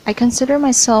I consider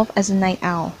myself as a night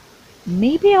owl.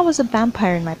 Maybe I was a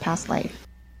vampire in my past life.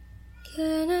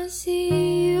 Can I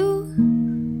see you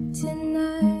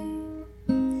tonight?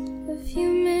 A few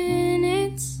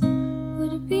minutes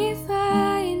would be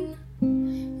fine.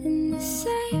 In the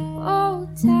same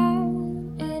old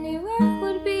town, anywhere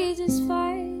would be just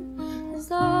fine,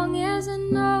 as long as I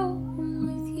know I'm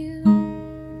with you.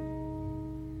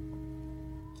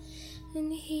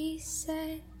 And he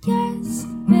said, yes,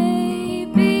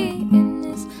 baby, in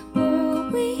this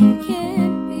world we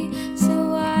can't be, so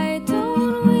why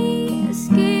don't we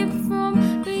escape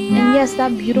from reality? And yes,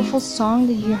 that beautiful song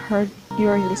that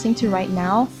you're listening to right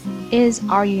now is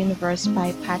Our Universe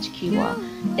by Patch Kiwa.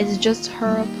 It's just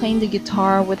her playing the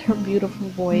guitar with her beautiful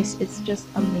voice. It's just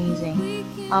amazing.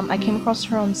 I came across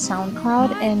her on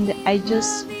SoundCloud and I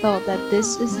just felt that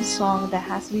this is the song that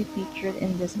has to be featured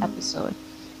in this episode.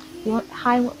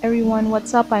 Hi everyone,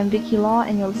 what's up? I'm Vicky Law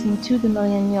and you're listening to the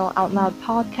Millennial Out Loud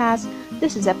podcast.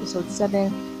 This is episode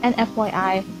 7 and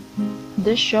FYI,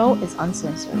 this show is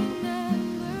uncensored.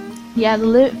 Yeah, the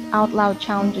Live Out Loud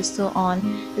challenge is still on.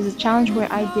 It's a challenge where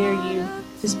I dare you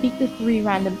to speak to 3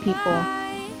 random people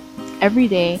every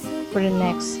day for the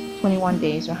next 21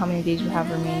 days or how many days you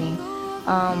have remaining.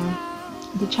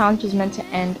 The challenge is meant to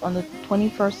end on the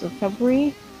 21st of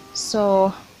February,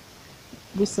 so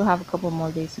we still have a couple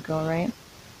more days to go, right?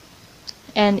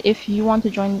 And if you want to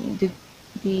join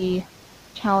the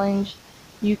challenge,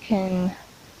 you can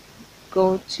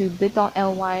go to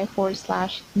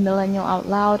bit.ly/millennial out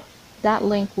loud. That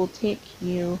link will take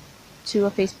you to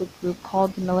a Facebook group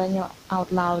called the Millennial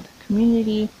Out Loud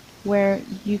Community, where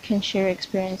you can share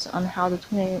experience on how the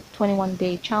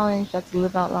 21-day challenge, that's the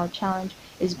Live Out Loud challenge,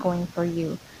 is going for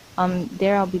you.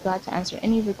 There I'll be glad to answer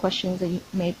any of the questions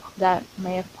that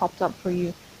may have popped up for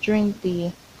you during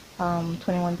the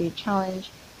 21-day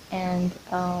challenge, and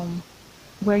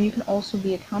where you can also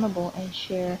be accountable and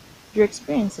share your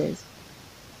experiences.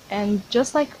 And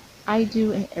just like I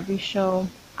do in every show,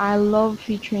 I love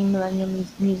featuring millennial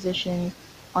musicians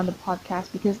on the podcast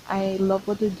because I love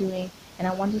what they're doing and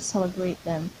I want to celebrate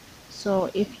them. So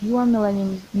if you are a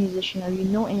millennial musician or you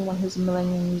know anyone who's a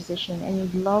millennial musician and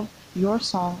you'd love your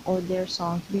song or their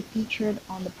song to be featured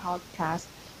on the podcast,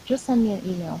 just send me an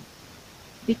email,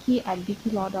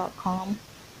 vicky@vickylaw.com,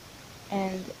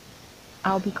 and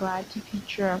I'll be glad to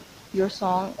feature your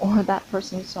song or that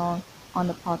person's song on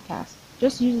the podcast.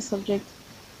 Just use the subject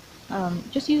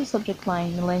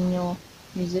line millennial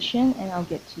musician and I'll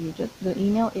get to you. The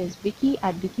email is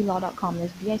vicky@vickylaw.com.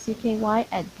 That's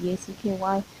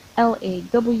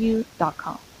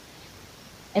vicky@vickylaw.com.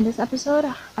 In this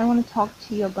episode, I want to talk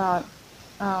to you about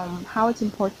how it's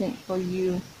important for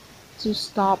you to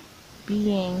stop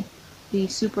being the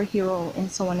superhero in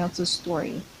someone else's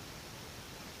story.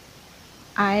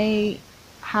 I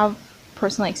have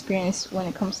personal experience when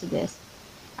it comes to this.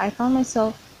 I found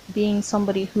myself being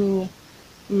somebody who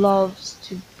loves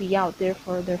to be out there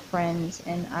for their friends,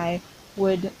 and I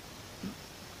would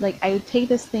take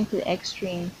this thing to the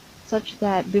extreme, such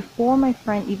that before my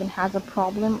friend even has a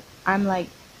problem, I'm like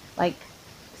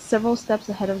several steps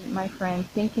ahead of my friend,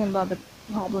 thinking about the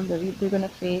problem that they're gonna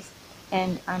face,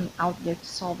 and I'm out there to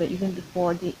solve it even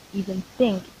before they even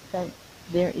think that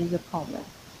there is a problem.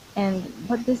 And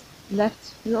what this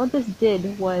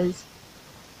did was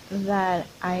that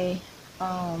I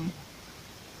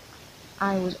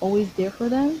was always there for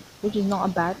them, which is not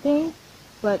a bad thing,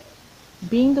 but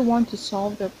being the one to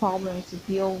solve their problems, to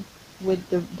deal with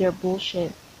their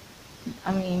bullshit,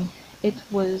 I mean, it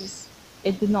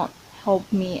did not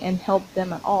help me and help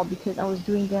them at all because I was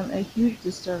doing them a huge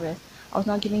disservice. I was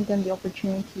not giving them the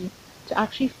opportunity to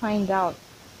actually find out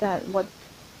that what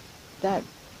that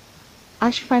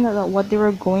actually find out that what they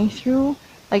were going through,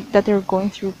 like that they were going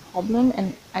through a problem,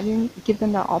 and I didn't give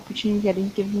them that opportunity. I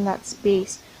didn't give them that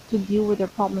space to deal with their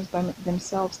problems by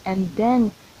themselves, and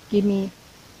then give me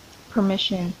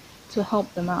permission to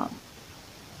help them out.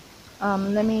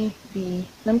 Let me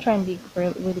try and be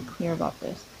really clear about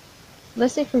this.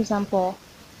 Let's say, for example,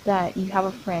 that you have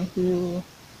a friend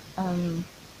um,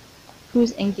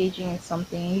 who's engaging in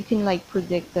something, and you can like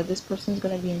predict that this person is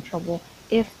gonna be in trouble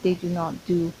if they do not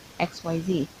do X, Y,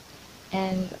 Z.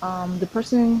 And the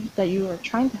person that you are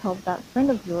trying to help, that friend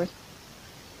of yours,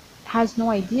 has no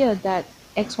idea that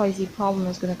XYZ problem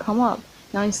is going to come up.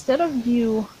 Now, instead of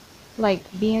you like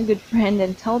being a good friend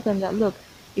and tell them that, look,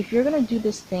 if you're going to do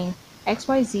this thing,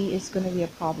 XYZ is going to be a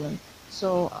problem.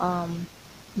 So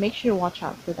make sure to watch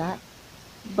out for that.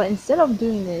 But instead of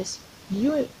doing this,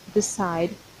 you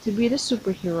decide to be the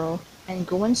superhero and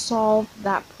go and solve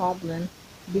that problem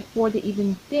before they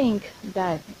even think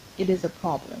that it is a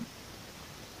problem.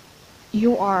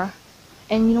 you are,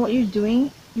 and you know what you're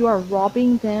doing? You are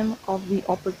robbing them of the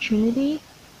opportunity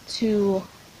to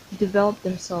develop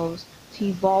themselves, to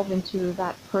evolve into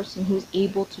that person who's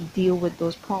able to deal with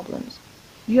those problems.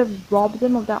 You have robbed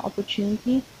them of that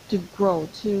opportunity to grow,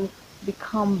 to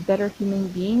become better human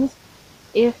beings,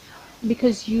 if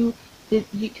because you did,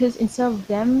 because instead of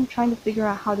them trying to figure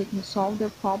out how they can solve their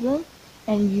problem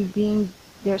and you being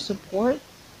their support,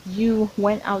 you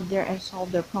went out there and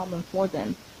solved their problem for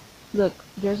them. Look,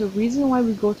 there's a reason why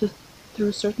we go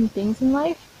through certain things in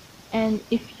life, and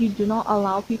if you do not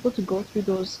allow people to go through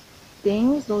those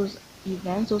things, those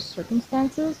events, those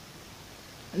circumstances,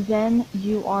 then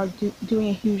you are doing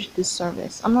a huge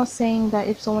disservice. I'm not saying that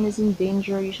if someone is in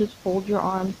danger, you should fold your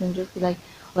arms and just be like,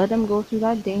 let them go through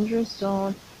that dangerous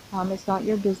zone. It's not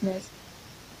your business.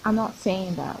 I'm not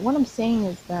saying that. What I'm saying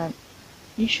is that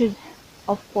you should,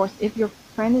 of course, if your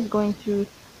friend is going through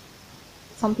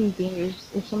something dangerous,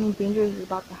 if something dangerous is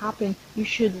about to happen, you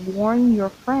should warn your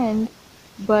friend,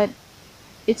 but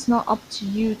it's not up to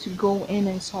you to go in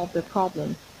and solve the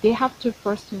problem. They have to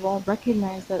first of all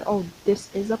recognize that, oh,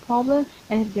 this is a problem,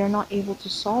 and if they're not able to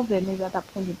solve it, maybe at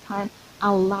that point in time,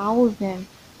 allow them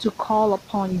to call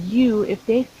upon you if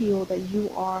they feel that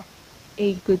you are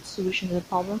a good solution to the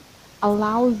problem.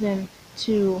 Allow them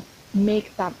to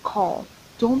make that call.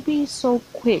 Don't be so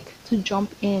quick to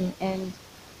jump in and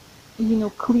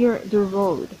clear the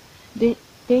road.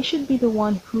 They should be the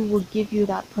one who will give you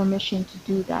that permission to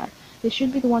do that. They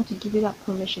should be the one to give you that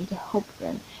permission to help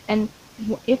them. And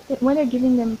if when they're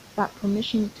giving them that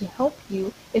permission to help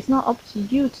you, it's not up to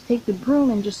you to take the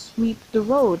broom and just sweep the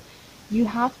road. You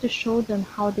have to show them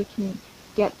how they can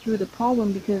get through the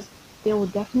problem, because they will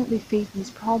definitely face these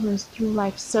problems through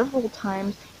life several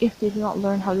times if they do not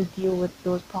learn how to deal with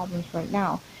those problems right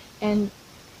now. And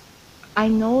I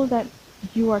know that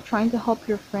you are trying to help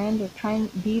your friend or trying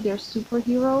to be their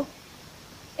superhero,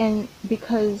 and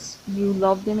because you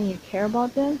love them and you care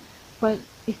about them, but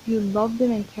if you love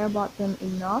them and care about them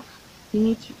enough,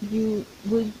 you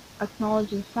would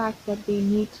acknowledge the fact that they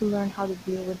need to learn how to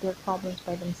deal with their problems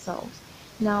by themselves.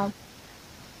 Now,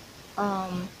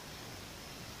 um,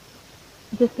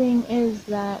 the thing is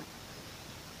that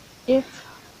if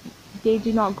they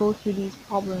do not go through these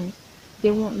problems,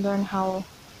 they won't learn how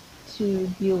to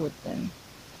deal with them.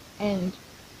 And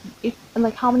if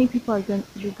like how many people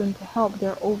you're going to help?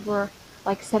 There are over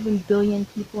like 7 billion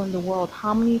people in the world.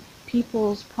 How many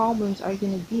people's problems are you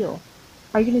going to deal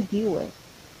with?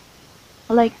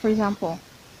 Like, for example,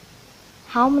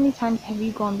 how many times have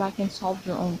you gone back and solved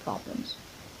your own problems?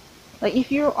 Like,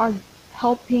 if you're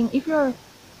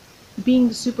being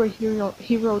the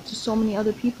hero to so many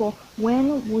other people,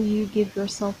 when will you give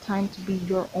yourself time to be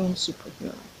your own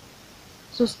superhero?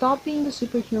 So stop being the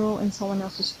superhero in someone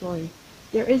else's story.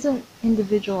 There is an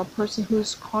individual, a person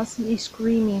who's constantly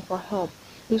screaming for help,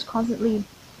 who's constantly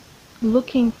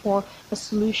looking for a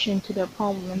solution to their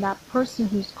problem, and that person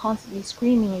who's constantly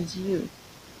screaming is you.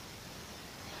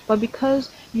 But because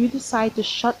you decide to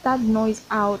shut that noise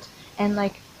out and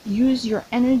use your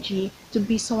energy to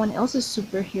be someone else's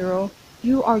superhero,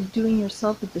 you are doing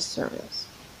yourself a disservice.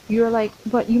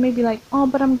 But you may be like, oh,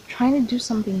 but I'm trying to do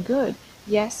something good.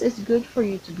 Yes, it's good for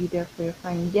you to be there for your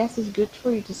friend. Yes, it's good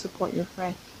for you to support your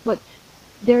friend. But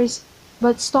there's,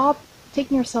 but stop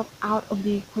taking yourself out of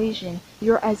the equation.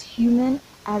 You're as human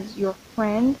as your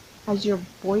friend, as your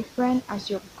boyfriend,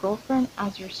 as your girlfriend,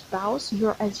 as your spouse.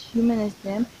 You're as human as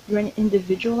them. You're an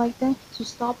individual like them. So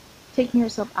stop taking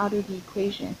yourself out of the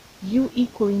equation. You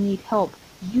equally need help.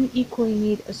 You equally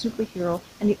need a superhero,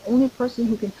 and the only person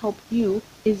who can help you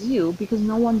is you, because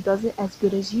no one does it as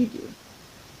good as you do.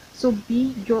 So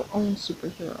be your own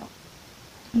superhero.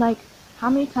 Like, how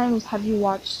many times have you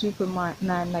watched Superman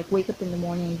wake up in the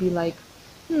morning and be like,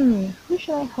 who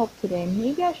should I help today?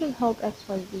 Maybe I should help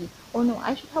XYZ. Or no,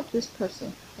 I should help this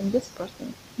person and this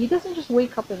person. He doesn't just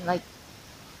wake up and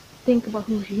think about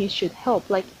who he should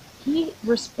help. He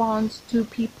responds to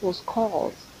people's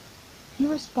calls. He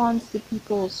responds to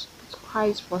people's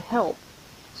cries for help.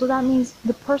 So that means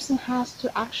the person has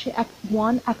to actually,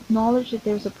 one, acknowledge that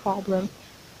there's a problem.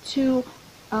 Two,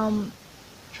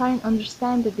 try and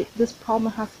understand that this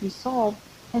problem has to be solved.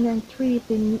 And then three, if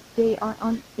they are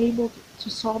unable to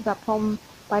solve that problem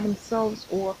by themselves,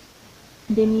 or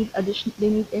they need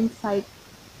insight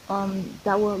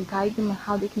that will guide them on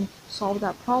how they can solve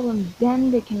that problem,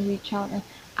 then they can reach out and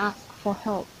ask for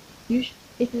help. It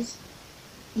is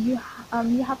you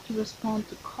have to respond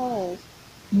to calls,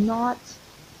 not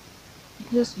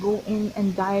just go in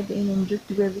and dive in and just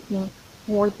do everything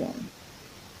for them.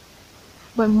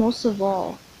 But most of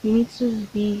all, you need to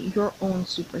be your own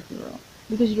superhero,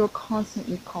 because you're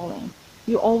constantly calling.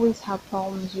 You always have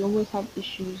problems, you always have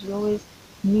issues, you always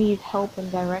need help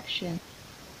and direction.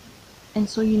 And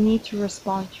so you need to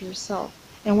respond to yourself.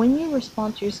 And when you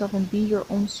respond to yourself and be your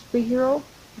own superhero,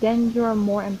 then you're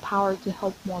more empowered to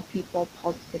help more people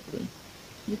positively.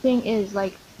 The thing is,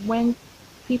 like, when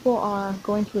people are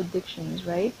going through addictions,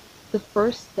 right? The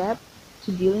first step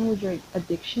to dealing with your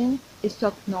addiction is to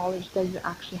acknowledge that you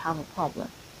actually have a problem.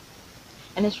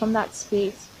 And it's from that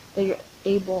space that you're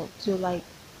able to, like,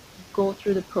 go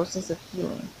through the process of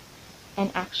healing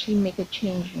and actually make a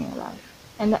change in your life.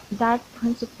 And that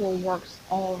principle works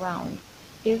all around.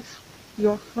 If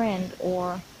your friend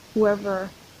or whoever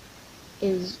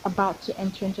is about to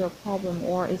enter into a problem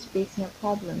or is facing a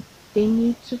problem, they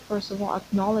need to first of all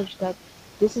acknowledge that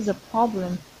this is a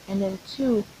problem, and then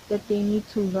two, that they need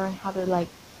to learn how to, like,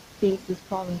 face this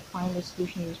problem, find a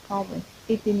solution to this problem.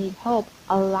 If they need help,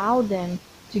 allow them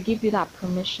to give you that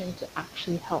permission to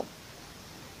actually help.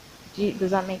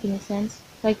 Does that make any sense?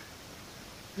 Like,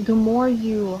 the more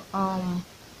you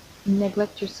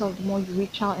neglect yourself, the more you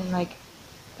reach out and, like,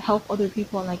 help other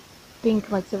people and, like,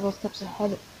 think like several steps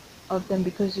ahead of them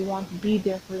because you want to be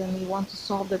there for them, you want to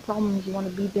solve their problems, you want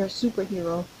to be their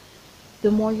superhero, the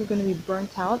more you're going to be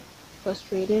burnt out,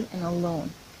 frustrated, and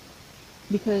alone.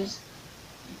 Because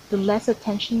the less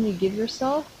attention you give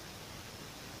yourself,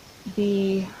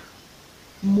 the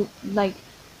like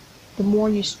the more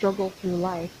you struggle through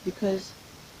life, because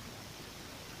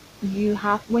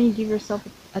when you give yourself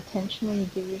attention, when you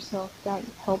give yourself that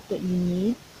help that you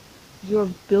need, you're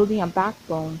building a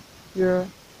backbone. You're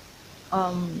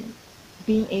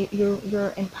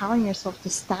you're empowering yourself to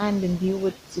stand and deal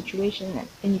with situations,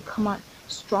 and you come out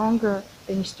stronger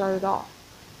than you started off.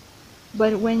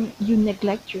 But when you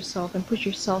neglect yourself and put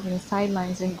yourself in the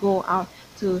sidelines and go out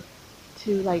to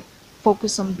like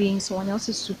focus on being someone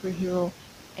else's superhero,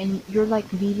 and you're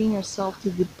like leaving yourself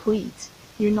to deplete.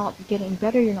 You're not getting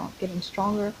better, you're not getting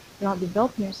stronger, you're not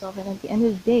developing yourself, and at the end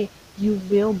of the day, you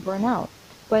will burn out.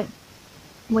 But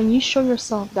when you show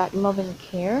yourself that love and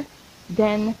care,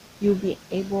 then you'll be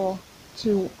able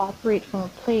to operate from a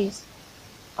place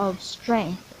of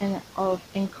strength and of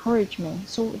encouragement,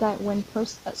 so that when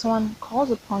someone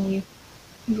calls upon you,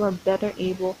 you are better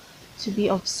able to be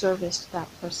of service to that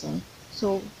person.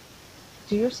 So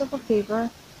do yourself a favor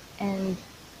and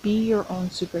be your own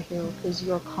superhero, because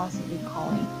you're constantly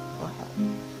calling for help.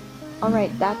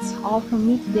 Alright, that's all from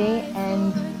me today,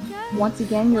 and once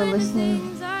again, you're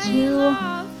listening to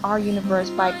Our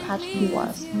Universe by Patch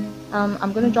Kiwas.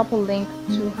 I'm going to drop a link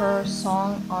to her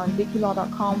song on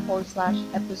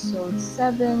vickylaw.com/episode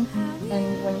 7,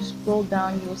 and when you scroll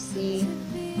down, you'll see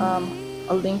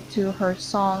a link to her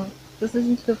song. Just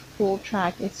listen to the full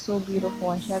track, it's so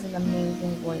beautiful, and she has an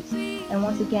amazing voice. And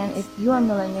once again, if you're a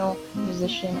millennial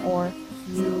musician, or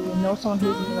you know someone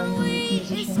who's a millennial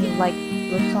musician, you like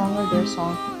your song or their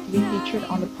song to be featured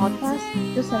on the podcast,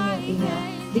 just send me an email,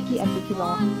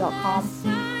 vicky@vickylaw.com,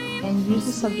 and use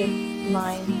the subject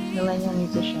line millennial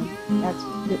musician. That's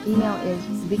the email is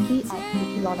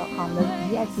vicky@vickylaw.com.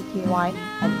 That's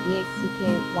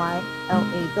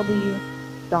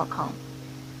VICKY@VICKYLAW.com.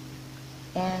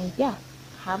 And yeah,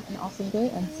 have an awesome day,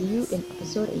 and see you in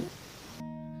episode 8.